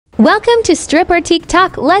Welcome to Stripper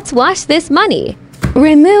TikTok. Let's wash this money.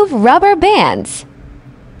 Remove rubber bands.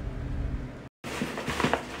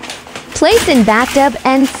 Place in bathtub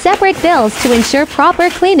and separate bills to ensure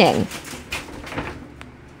proper cleaning.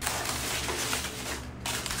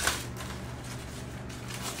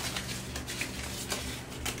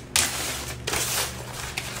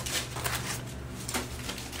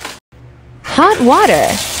 Hot water.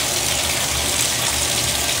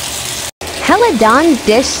 Dawn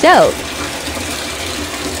dish soap.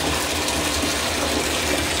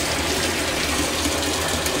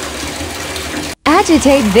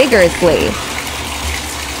 Agitate vigorously.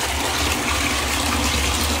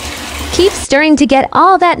 Keep stirring to get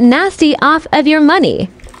all that nasty off of your money.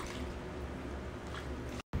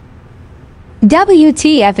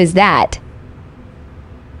 WTF is that?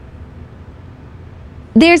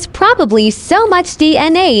 There's probably so much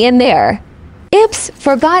DNA in there. Oops,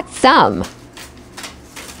 forgot some.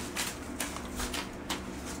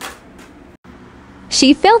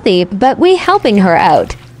 She filthy, but we helping her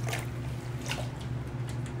out.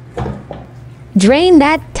 Drain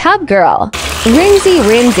that tub, girl. Rinsey,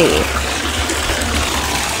 rinsey.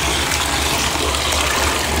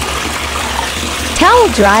 Towel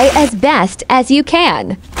dry as best as you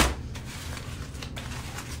can.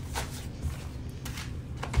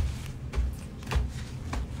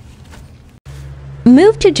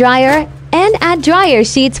 Move to dryer and add dryer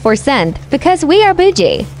sheets for scent because we are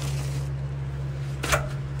bougie.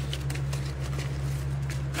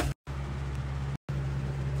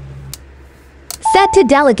 Set to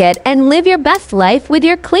delicate and live your best life with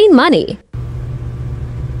your clean money.